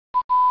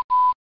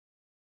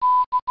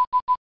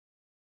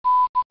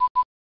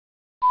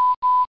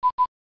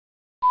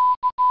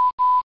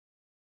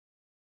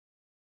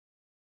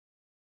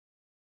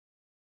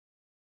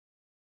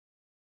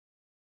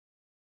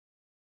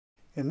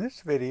In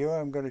this video,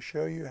 I'm going to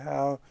show you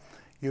how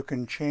you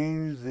can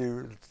change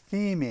the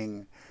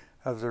theming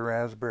of the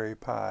Raspberry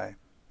Pi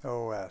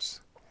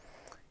OS.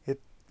 It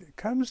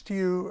comes to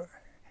you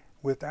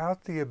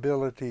without the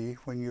ability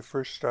when you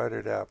first start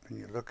it up and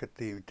you look at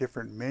the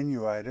different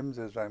menu items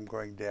as I'm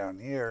going down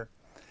here.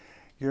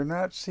 You're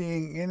not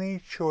seeing any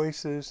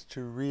choices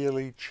to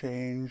really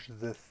change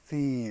the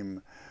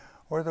theme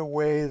or the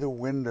way the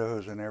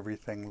windows and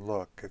everything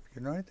look. If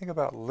you know anything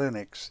about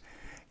Linux,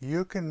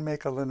 you can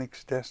make a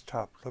Linux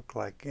desktop look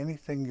like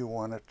anything you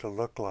want it to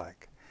look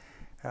like.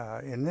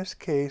 In this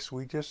case,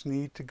 we just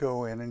need to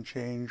go in and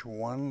change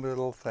one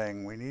little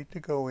thing. We need to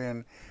go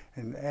in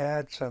and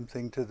add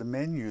something to the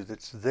menu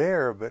that's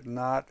there but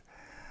not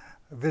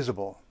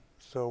visible.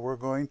 So we're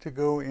going to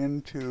go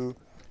into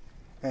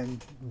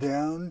and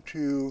down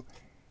to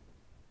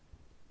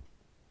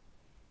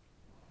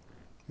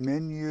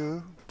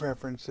Menu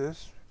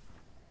Preferences,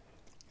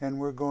 and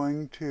we're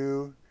going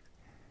to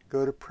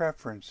go to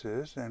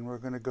Preferences, and we're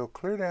going to go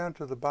clear down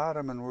to the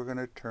bottom, and we're going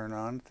to turn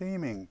on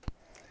theming.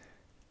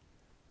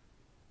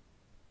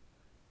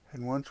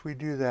 And once we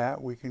do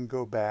that, we can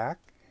go back,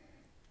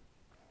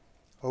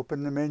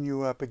 open the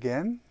menu up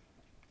again,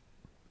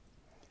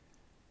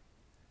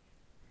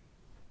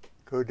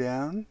 go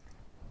down,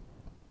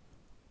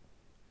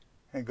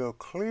 and go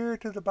clear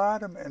to the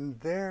bottom, and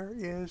there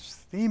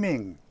is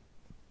theming.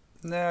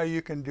 Now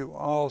you can do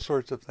all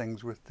sorts of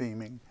things with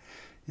theming.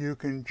 You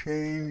can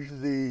change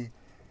the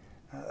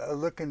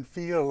look and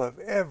feel of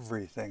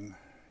everything.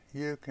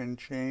 You can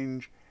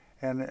change,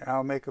 and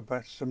I'll make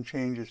some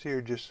changes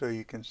here just so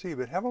you can see,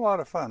 but have a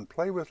lot of fun.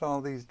 Play with all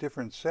these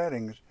different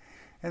settings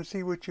and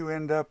see what you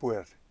end up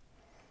with.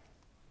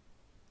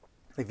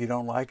 If you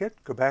don't like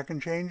it, go back and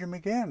change them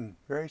again.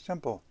 Very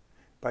simple.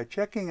 By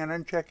checking and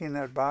unchecking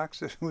that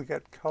box, we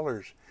got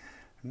colors.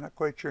 I'm not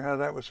quite sure how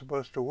that was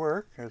supposed to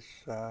work, as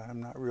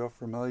I'm not real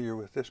familiar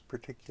with this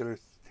particular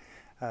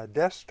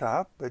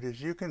desktop, but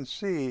as you can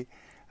see,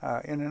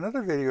 in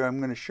another video I'm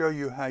going to show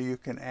you how you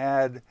can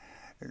add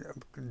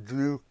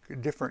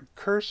different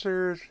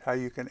cursors, how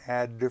you can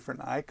add different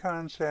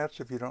icon sets.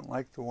 If you don't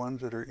like the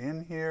ones that are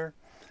in here,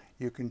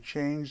 you can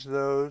change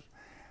those,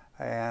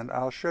 and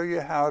I'll show you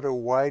how to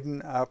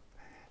widen up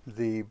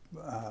the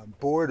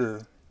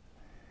border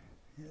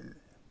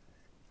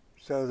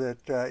so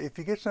that if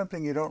you get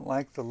something you don't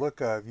like the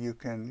look of, you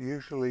can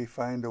usually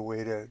find a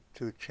way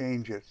to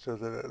change it so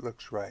that it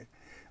looks right.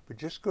 But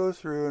just go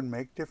through and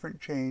make different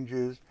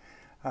changes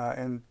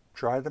and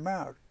try them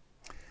out.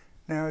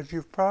 Now, as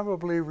you've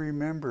probably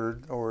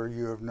remembered or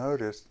you have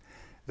noticed,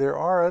 there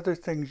are other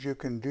things you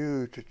can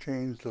do to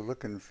change the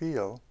look and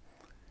feel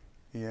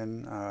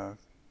in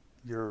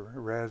your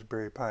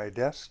Raspberry Pi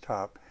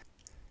desktop.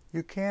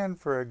 You can,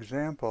 for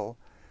example,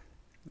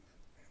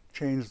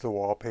 change the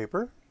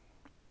wallpaper.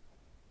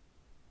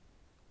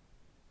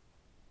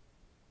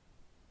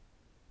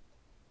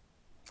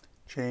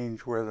 Change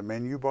where the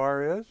menu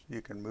bar is.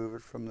 You can move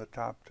it from the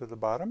top to the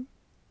bottom.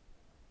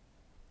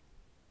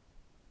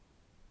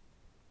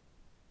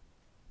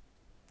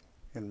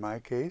 In my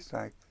case,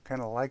 I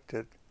kind of liked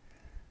it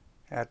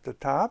at the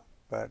top,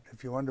 but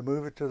if you want to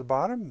move it to the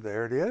bottom,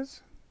 there it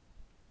is.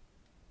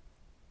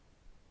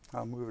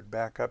 I'll move it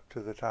back up to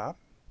the top.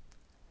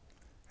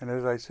 And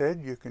as I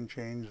said, you can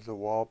change the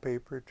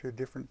wallpaper to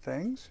different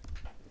things.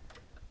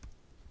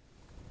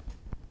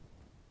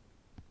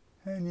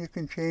 And you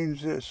can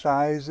change the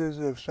sizes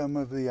of some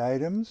of the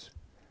items.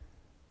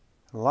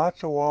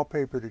 Lots of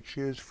wallpaper to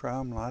choose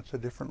from, lots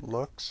of different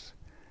looks.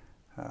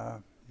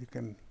 You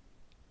can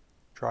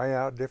try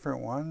out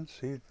different ones,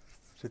 see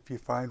if you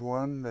find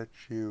one that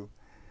you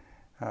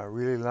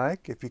really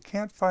like. If you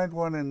can't find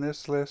one in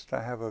this list,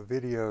 I have a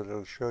video that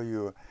will show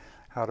you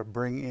how to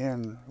bring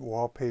in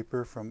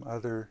wallpaper from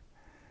other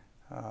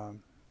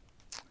from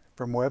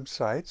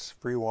websites,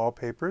 free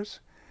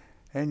wallpapers,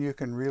 and you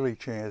can really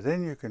change.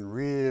 Then you can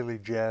really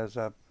jazz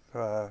up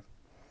the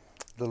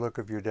look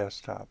of your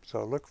desktop.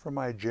 So look for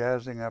my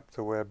jazzing up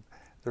the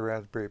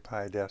Raspberry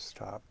Pi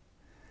desktop.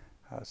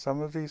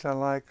 Some of these I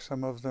like,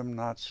 some of them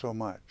not so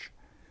much.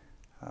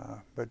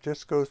 But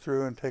just go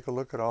through and take a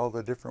look at all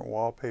the different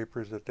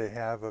wallpapers that they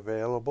have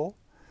available.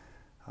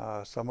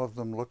 Some of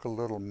them look a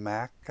little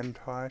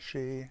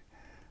Macintoshy.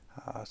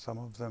 Some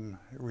of them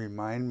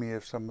remind me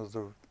of some of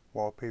the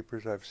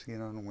wallpapers I've seen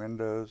on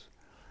Windows.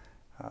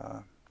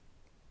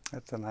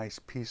 That's a nice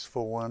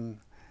peaceful one.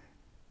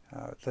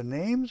 The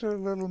names are a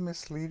little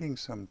misleading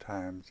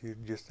sometimes. You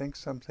just think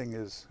something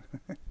is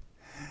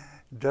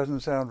doesn't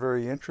sound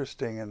very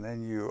interesting, and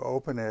then you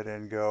open it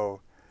and go,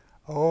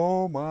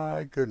 oh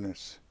my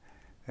goodness.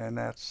 And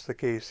that's the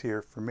case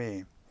here for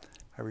me.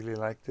 I really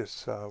like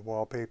this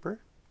wallpaper.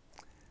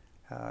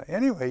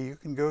 Anyway, you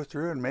can go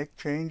through and make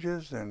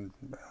changes and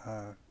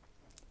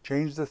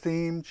change the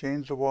theme,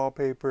 change the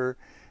wallpaper,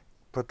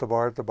 put the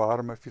bar at the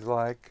bottom if you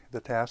like,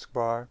 the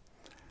taskbar.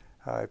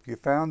 If you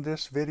found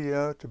this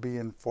video to be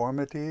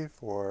informative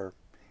or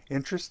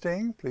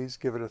interesting, please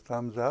give it a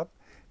thumbs up.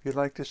 If you'd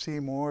like to see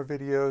more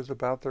videos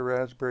about the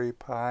Raspberry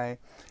Pi,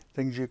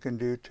 things you can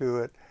do to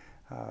it,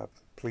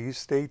 Please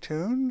stay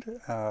tuned.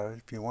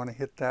 If you want to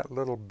hit that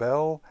little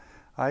bell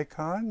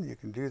icon, you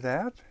can do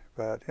that.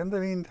 But in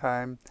the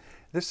meantime,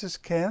 this is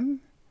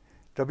Ken,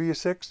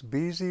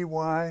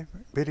 W6BZY,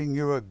 bidding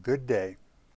you a good day.